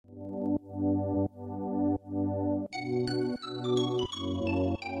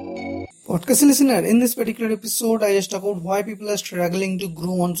Podcast listener, in this particular episode, I just talk about why people are struggling to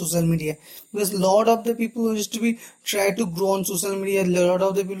grow on social media. Because a lot of the people who used to be try to grow on social media, a lot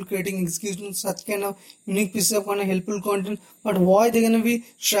of the people creating execution such kind of unique piece of kind of helpful content, but why they're gonna be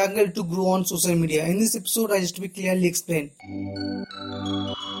struggle to grow on social media. In this episode, I just to be clearly explain.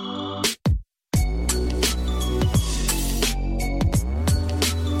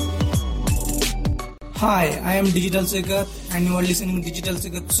 Hi, I am Digital Sigat and you are listening to Digital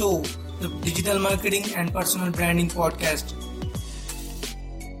Sigat Show, the digital marketing and personal branding podcast.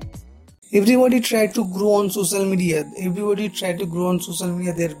 Everybody try to grow on social media. Everybody try to grow on social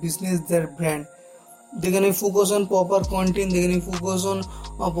media, their business, their brand. They're gonna focus on proper content. They're gonna focus on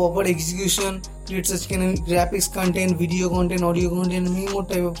proper execution, create such kind of graphics content, video content, audio content, many more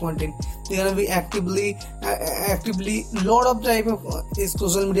type of content. They're gonna be actively lot of type of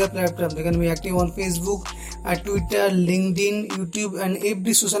social media platform. They're gonna be active on Facebook, Twitter, LinkedIn, YouTube, and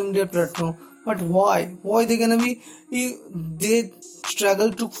every social media platform. But why? Why they're gonna be? They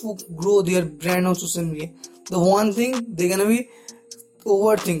struggle to grow their brand on social media. The one thing they're gonna be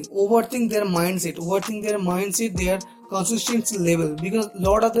overthink their mindset, their consistency level, because a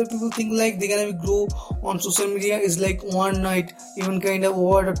lot of the people think like they're gonna grow on social media is like one night, even kind of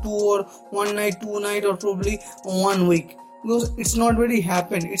over 2 night, or probably 1 week, because it's not really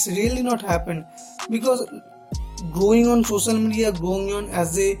happen. It's really not happen, because growing on social media, growing on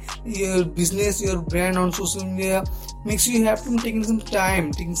as your business, your brand on social media makes you have to taking some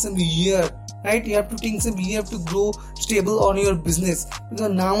time, taking some year, right? You have to take some year to grow stable on your business, because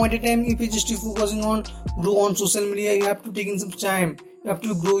now at a time if you're just focusing on grow on social media, you have to take in some time. You have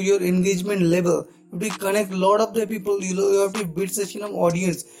to grow your engagement level. You have to connect a lot of the people. You have to build such kind of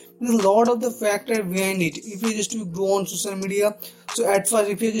audience. There's a lot of the factor behind it. If you just to grow on social media, so at first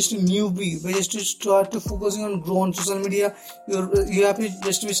if you're just a newbie, if you just to start to focusing on grow on social media, you have to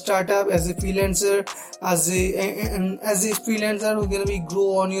just to start up as a freelancer, as a freelancer who's gonna be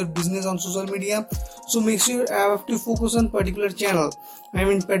grow on your business on social media. So make sure you have to focus on particular channel,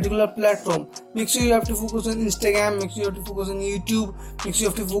 particular platform. Make sure you have to focus on Instagram, make sure you have to focus on YouTube, make sure you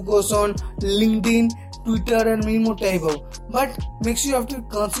have to focus on LinkedIn, Twitter, and many more type of. But make sure you have to be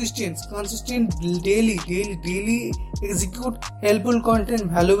consistent daily execute helpful content,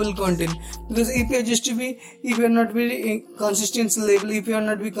 valuable content. Because if you're not very consistent level, if you are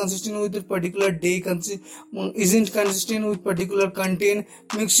not be consistent with a particular day, isn't consistent with particular content,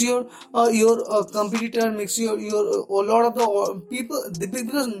 make sure your competitor, make sure your a lot of the people,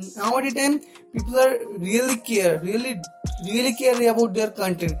 because now at a time people are really care about their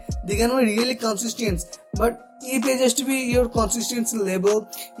content. They can be really consistent, but if you just be your consistency level,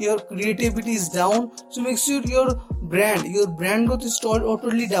 your creativity is down, so make sure your brand growth is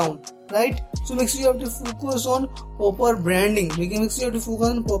totally down, right? So make sure you have to focus on proper branding. Make sure you have to focus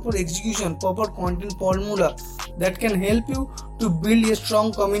on proper execution, proper content formula that can help you to build a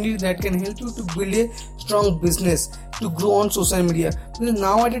strong community, that can help you to build a strong business, to grow on social media. Because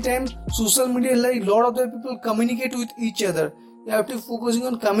now at a time social media, like a lot of the people communicate with each other. You have to focusing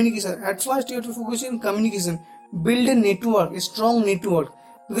on communication. At first you have to focus on communication, build a network, a strong network.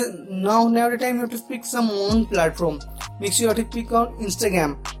 Because now at a time you have to pick some one platform. Make sure you have to pick on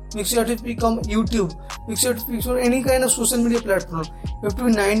Instagram, make sure you have to pick on YouTube, make sure you have to pick on any kind of social media platform. You have to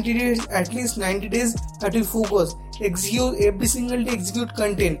be 90 days, at least 90 days, you have to focus, execute every single day, execute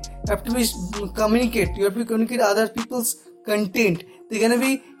content. You have to be communicate, you have to communicate other people's content. They're gonna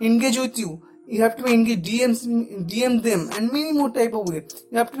be engage with you. You have to be engage, DM them, and many more type of way.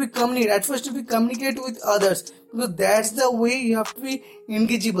 You have to be communicate. At first, to be communicate with others, because that's the way you have to be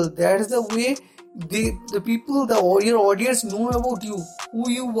engageable. That's the way the people, your audience know about you, who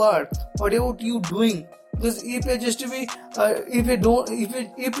you are, what about you doing. Because if you just to be, if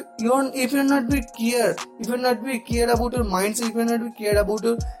you're not be care, if you're not be care about your mindset, if you're not be care about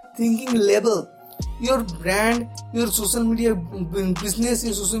your thinking level, your brand, your social media business,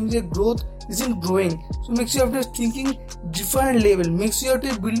 your social media growth isn't growing. So make sure you have to thinking different level. Make sure you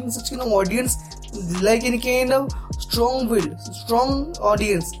have to building such kind of audience, like any kind of strong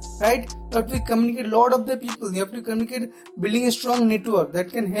audience, right? You have to communicate a lot of the people. You have to communicate, building a strong network that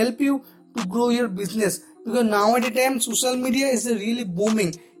can help you to grow your business. Because now at a time social media is really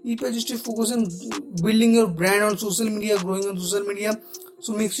booming. If you just focus on building your brand on social media, growing on social media,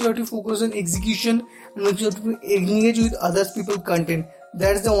 so make sure you have to focus on execution, and make sure you have to engage with other people's content.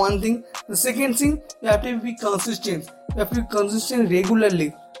 That's the one thing. The second thing, you have to be consistent. You have to be consistent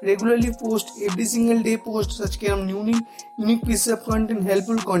regularly post every single day, post such kind of unique piece of content,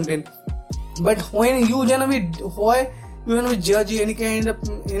 helpful content. But when you gonna be, why you gonna judge any kind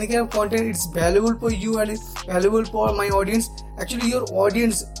of content. It's valuable for you and it's valuable for my audience. Actually, your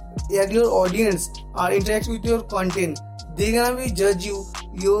audience are interact with your content. They gonna be judge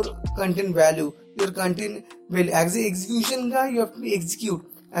your content value, your content value. As an execution guy, you have to execute.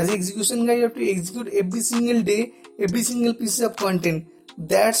 As an execution guy, you have to execute every single day, every single piece of content.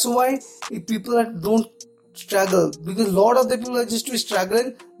 That's why if people don't struggle, because a lot of the people are just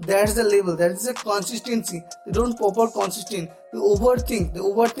struggling. That's the level, that is the consistency. They don't proper consistent. They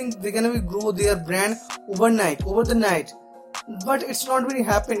overthink. They're gonna grow their brand over the night. But it's not really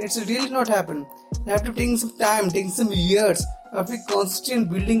happen. It's really not happen. You have to take some time, take some years. You have to be consistent,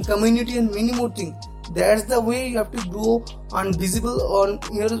 building community and many more things. That's the way you have to grow and visible on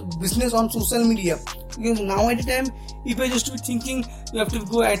your business on social media. Because now at the time, if I just be thinking, you have to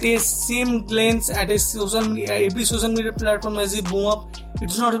go at a same glance at a social media, every social media platform as a boom up.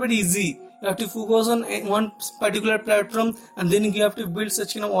 It's not very easy. You have to focus on one particular platform, and then you have to build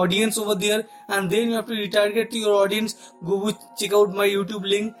such kind of audience over there, and then you have to retarget to your audience. Check out my YouTube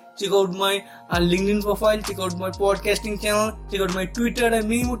link, check out my LinkedIn profile, check out my podcasting channel, check out my Twitter, and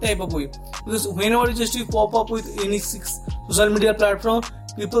many more type of way. Because whenever you just pop up with any social media platform,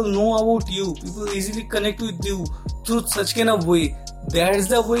 people know about you, people easily connect with you through such kind of way. That's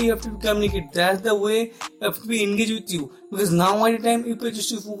the way you have to communicate. That's the way you have to be engaged with you. Because now at the time, if you're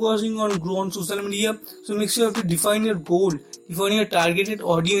just focusing on grow on social media, so make sure you have to define your goal, define your targeted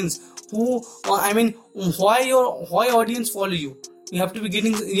audience. Why audience follow you? You have to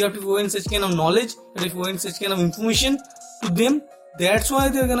provide such kind of knowledge, you have to provide such kind of information to them. That's why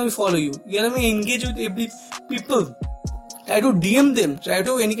they're gonna follow you. You're gonna be engaged with every people. Try to DM them, try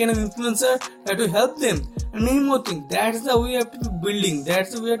to any kind of influencer, try to help them, and many more things. That's the way you have to be building.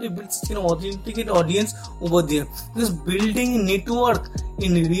 That's the way you have to build such an authentic audience over there. Because building a network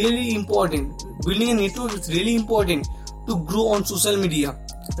is really important. Building a network is really important to grow on social media,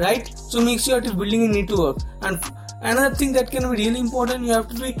 right? So make sure you're building a network. And another thing that can be really important, you have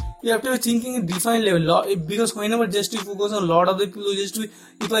to be thinking at defined level. Because whenever just to focus on a lot of the people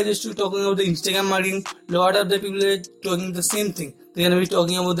if I just talking about the Instagram marketing, lot of the people are talking the same thing. They're gonna be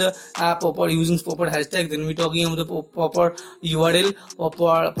talking about the proper using proper hashtag. They're gonna be talking about the proper URL,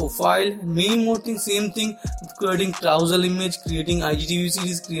 proper profile, many more things. Same thing, creating carousel image, creating IGTV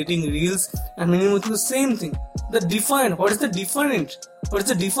series, creating reels, and many more things. Same thing. What is the different? What is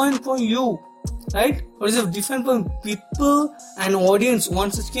the different for you? Right? What is the different for people and audience?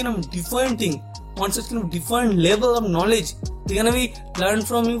 Want such kind of different thing, want such kind of different level of knowledge. They're gonna be learn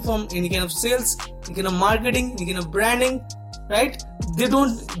from you from any kind of sales, any kind of marketing, any kind of branding, right? They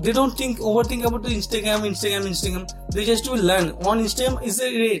don't overthink about the Instagram. They just will learn. On Instagram is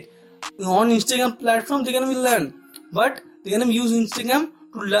a great. On Instagram platform they're gonna be learn, but they're gonna use Instagram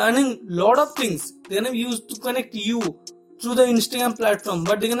to learning lot of things. They're gonna use to connect you through the Instagram platform,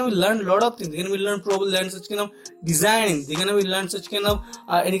 but they're gonna be learn a lot of things. They're gonna be learn such kind of designing. They're gonna be learn such kind of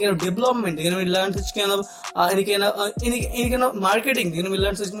any kind of development. They're gonna be learn such kind of any kind of marketing. They're gonna be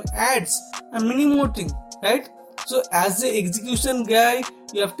learn such kind of ads and many more things, right? So as a execution guy,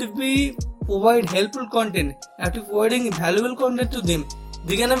 you have to be provide helpful content. You have to providing valuable content to them.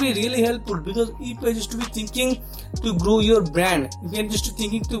 They're gonna be really helpful. Because if you just to be thinking to grow your brand, if you're just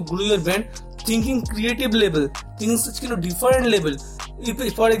thinking to grow your brand, thinking creative level, thinking such kind of different level.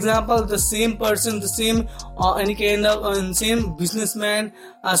 If for example the same person, the same any kind of same businessman,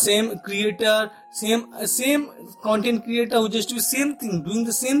 same creator, same content creator who just do same thing, doing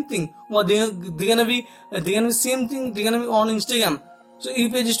the same thing, or they're gonna be same thing. They're gonna be on Instagram. So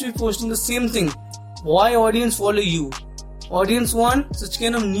if you just be posting the same thing, why audience follow you? Audience want such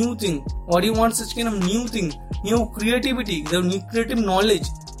kind of new thing. Audience want such kind of new thing, new creativity, the new creative knowledge,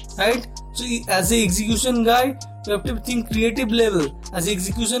 right? So as a execution guy, you have to think creative level. As an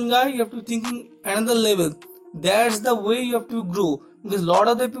execution guy, you have to think another level. That's the way you have to grow. Because a lot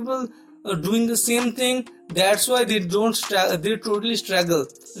of the people are doing the same thing. That's why they don't struggle. They totally struggle.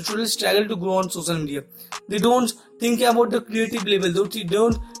 They totally struggle to grow on social media. They don't think about the creative level. They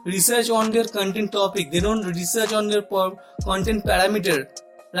don't research on their content topic. They don't research on their content parameter.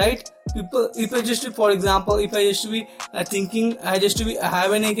 Right? People, if I just, for example, if I just be thinking, I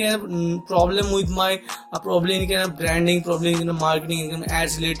have any kind of problem with my probably any kind of branding, probably any kind of marketing, any kind of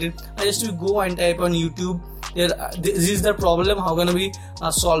ads related, I just go and type on YouTube. This is the problem. How gonna we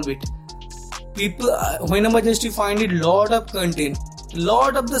solve it? People, whenever just find it, lot of content,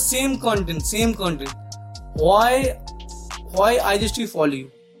 lot of the same content. Why I just follow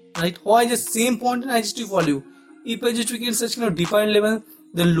you? Right? Why just same content I just follow you? If I just get such kind of defined level,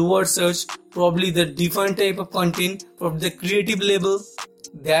 the lower search, probably the different type of content, from the creative level,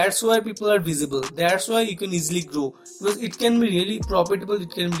 That's why people are visible. That's why you can easily grow, because it can be really profitable. It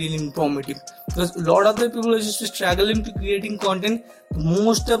can be really informative. Because a lot of the people are just struggling to creating content.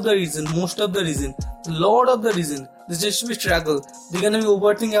 Most of the reason, they just be struggle. They're gonna be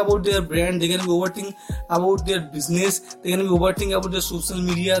overthinking about their brand. They're gonna be overthinking about their business. They're gonna be overthinking about their social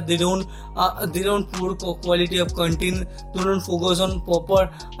media. They don't pour quality of content. They don't focus on proper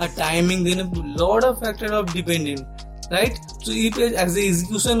timing. They're gonna be a lot of factors of dependent. Right? So if as an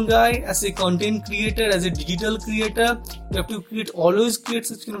execution guy, as a content creator, as a digital creator, you have to always create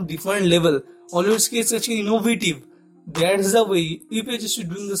such kind of different level, always create such an innovative. That's the way. If you're just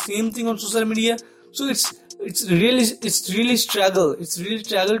doing the same thing on social media, so it's really struggle. It's really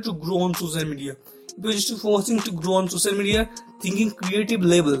struggle to grow on social media. If you're just forcing to grow on social media, thinking creative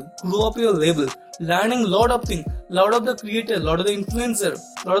level, grow up your level, learning a lot of things, lot of the creator, lot of the influencer,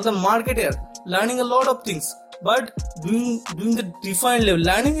 lot of the marketer, learning a lot of things. But doing the defined level,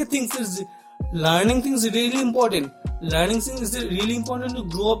 learning things is really important. Learning things is really important to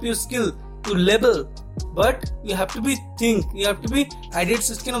grow up your skill to level. But you have to be added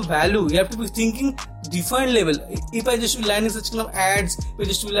such kind of value. You have to be thinking defined level. If I just be learning such kind of ads, if I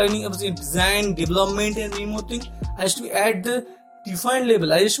just be learning about design, development and many more things, I just be at the defined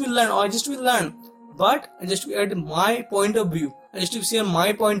level. I just will learn. But I just will add my point of view. I just will share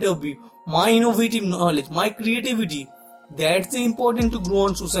my point of view, my innovative knowledge, my creativity. That's the important to grow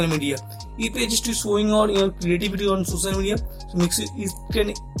on social media. If you just showing out your creativity on social media, so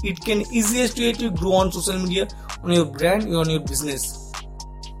it can easiest way to grow on social media, on your brand, on your business.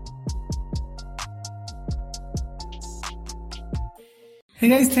 Hey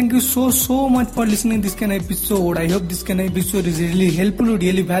guys, thank you so much for listening to this kind of episode. I hope this kind of episode is really helpful,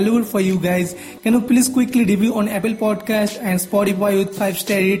 really valuable for you guys. Can you please quickly review on Apple Podcast and Spotify with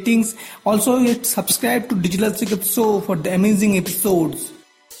 5-star ratings? Also, subscribe to Digital Secret Show for the amazing episodes.